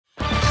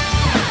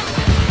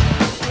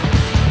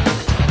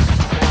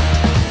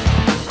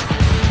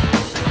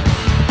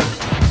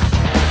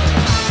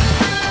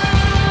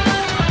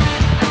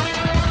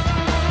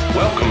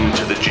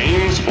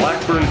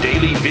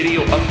daily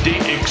video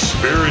update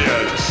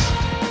experience.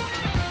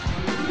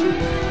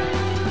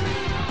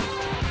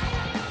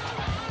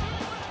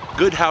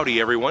 Good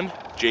howdy everyone,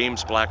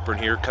 James Blackburn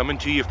here, coming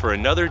to you for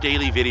another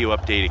daily video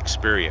update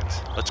experience.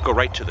 Let's go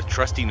right to the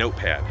trusty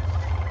notepad.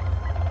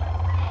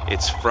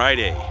 It's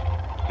Friday,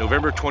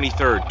 November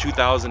 23rd,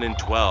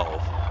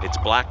 2012. It's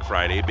Black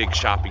Friday, big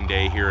shopping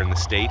day here in the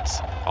States.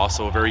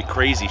 Also a very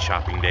crazy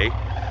shopping day.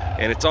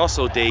 And it's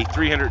also day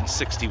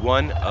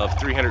 361 of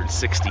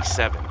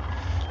 367.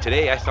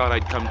 Today I thought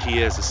I'd come to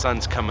you as the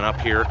sun's coming up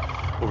here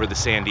over the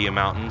Sandhill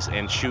Mountains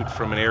and shoot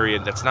from an area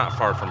that's not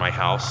far from my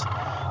house.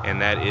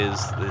 And that is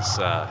this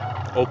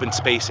open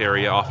space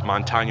area off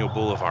Montano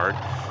Boulevard.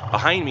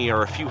 Behind me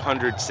are a few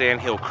hundred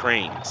Sandhill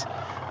Cranes.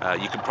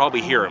 You can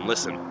probably hear them,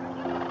 listen.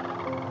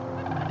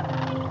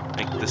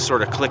 Make this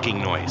sort of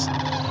clicking noise.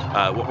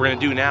 What we're gonna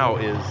do now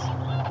is,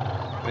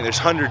 I mean, there's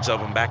hundreds of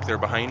them back there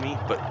behind me,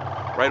 but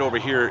right over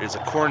here is a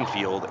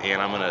cornfield,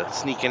 and I'm gonna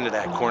sneak into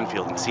that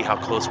cornfield and see how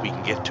close we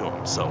can get to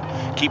them. So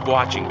keep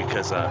watching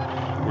because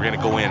we're gonna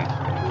go in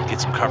and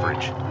get some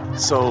coverage.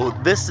 So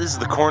this is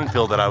the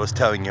cornfield that I was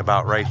telling you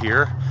about right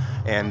here,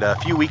 and a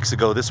few weeks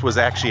ago this was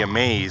actually a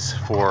maze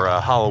for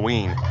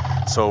Halloween.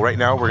 So right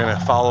now we're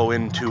gonna follow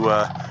into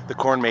the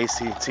corn maze,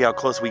 see how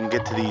close we can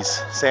get to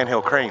these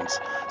Sandhill Cranes.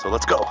 So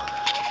let's go.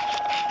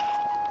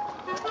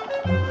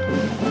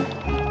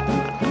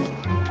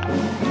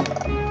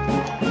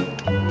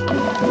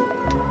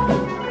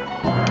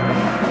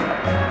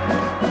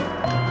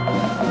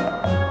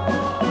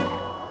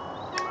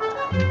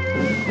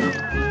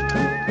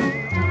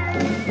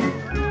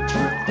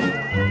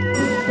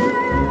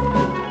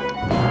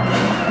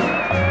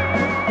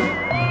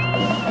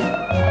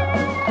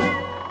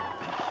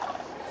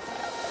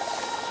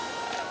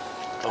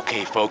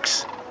 Okay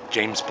folks,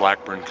 James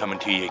Blackburn coming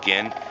to you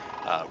again.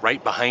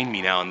 Right behind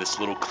me now in this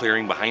little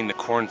clearing behind the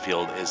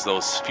cornfield is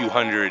those few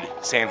hundred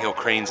Sandhill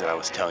Cranes that I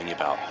was telling you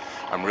about.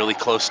 I'm really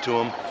close to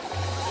them,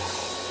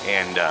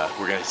 and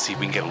we're going to see if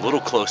we can get a little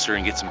closer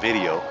and get some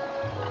video.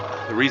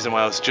 The reason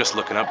why I was just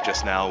looking up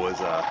just now was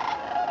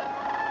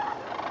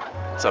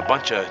it's a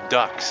bunch of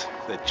ducks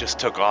that just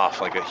took off,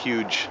 like a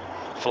huge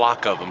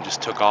flock of them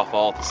just took off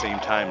all at the same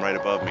time right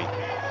above me.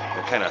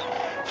 They're kind of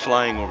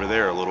flying over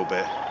there a little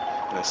bit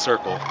in a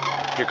circle.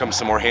 Here comes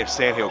some more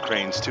Sandhill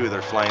Cranes too.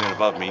 They're flying in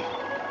above me,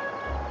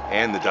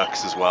 and the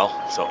ducks as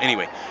well. So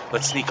anyway,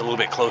 let's sneak a little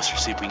bit closer,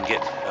 see if we can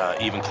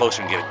get even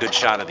closer and get a good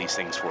shot of these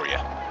things for you.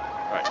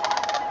 All right,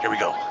 here we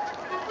go.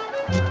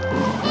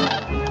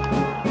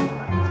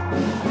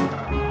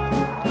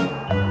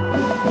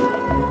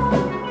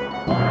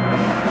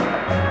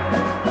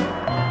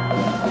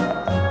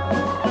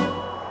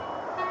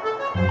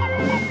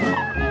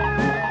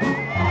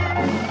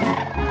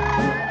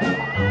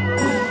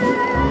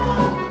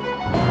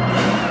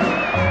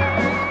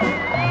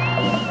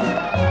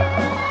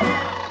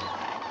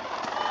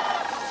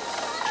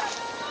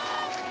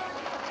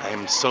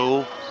 I'm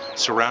so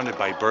surrounded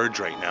by birds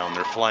right now, and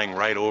they're flying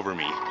right over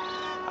me.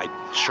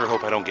 I sure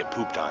hope I don't get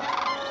pooped on.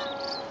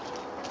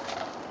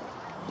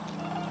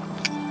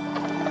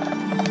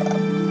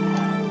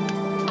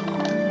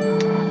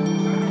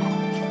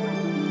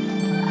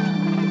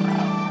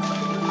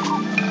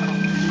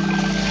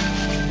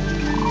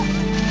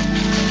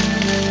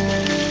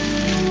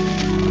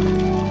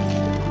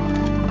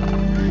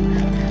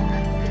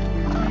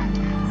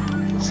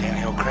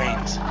 Sandhill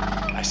Cranes.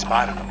 I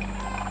spotted them.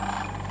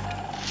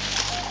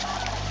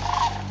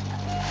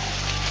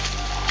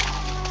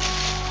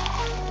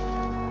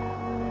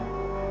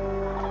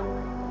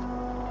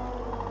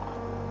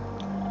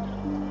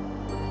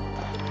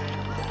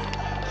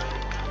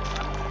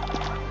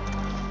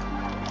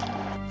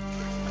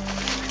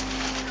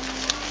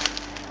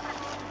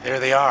 There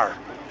they are,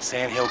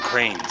 Sandhill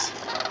Cranes.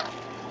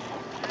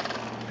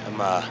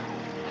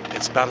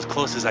 It's about as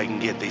close as I can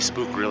get. They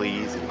spook really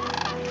easy.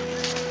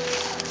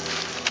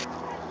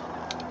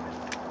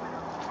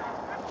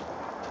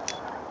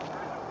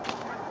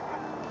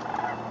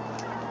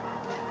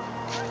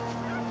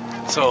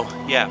 So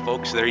yeah,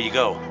 folks, there you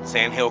go,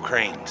 Sandhill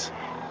Cranes.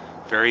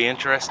 Very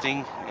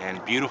interesting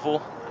and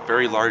beautiful,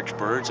 very large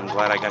birds. I'm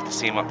glad I got to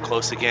see them up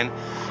close again.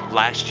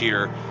 Last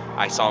year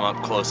I saw them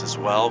up close as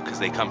well because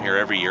they come here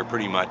every year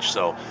pretty much.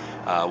 So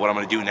what I'm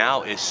going to do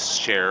now is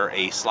share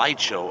a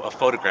slideshow of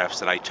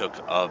photographs that I took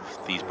of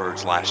these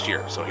birds last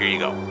year. So here you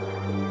go.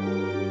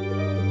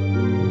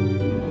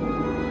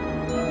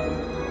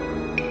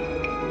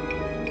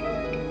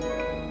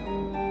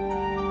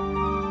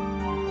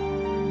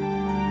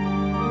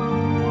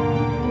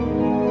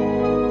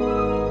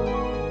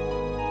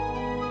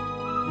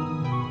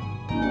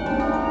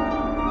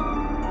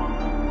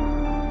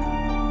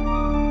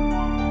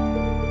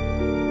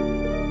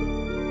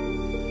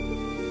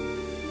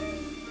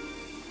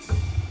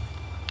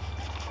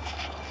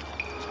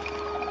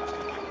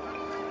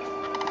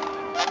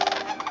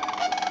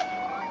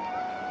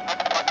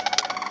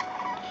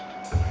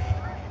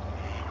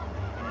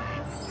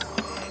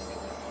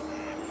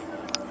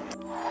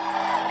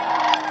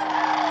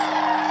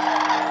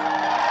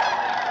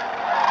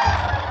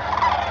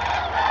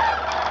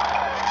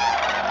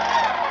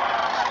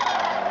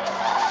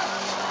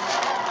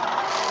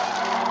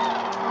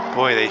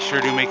 Boy, they sure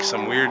do make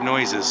some weird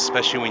noises,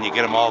 especially when you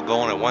get them all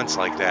going at once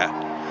like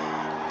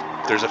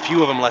that. There's a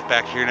few of them left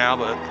back here now,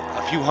 but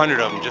a few hundred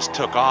of them just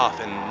took off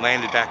and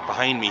landed back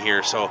behind me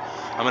here, so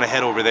I'm gonna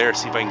head over there,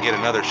 see if I can get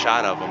another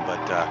shot of them.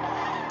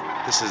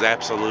 But this is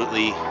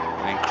absolutely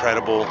an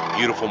incredible,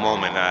 beautiful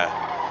moment.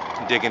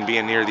 I'm digging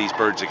being near these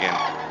birds again.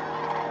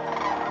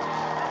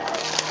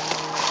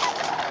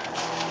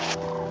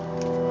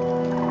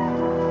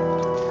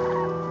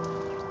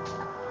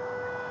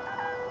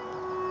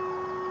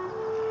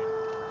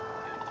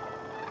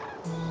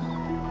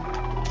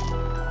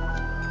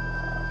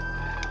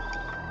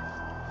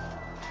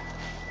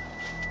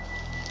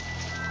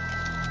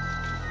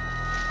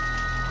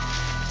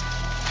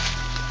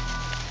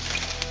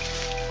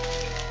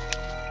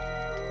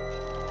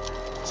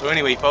 So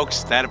anyway,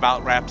 folks, that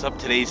about wraps up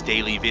today's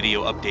daily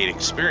video update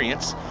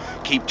experience.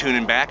 Keep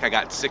tuning back. I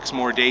got 6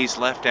 more days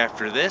left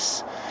after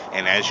this.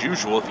 And as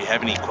usual, if you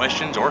have any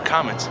questions or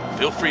comments,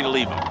 feel free to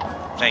leave them.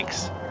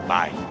 Thanks.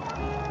 Bye.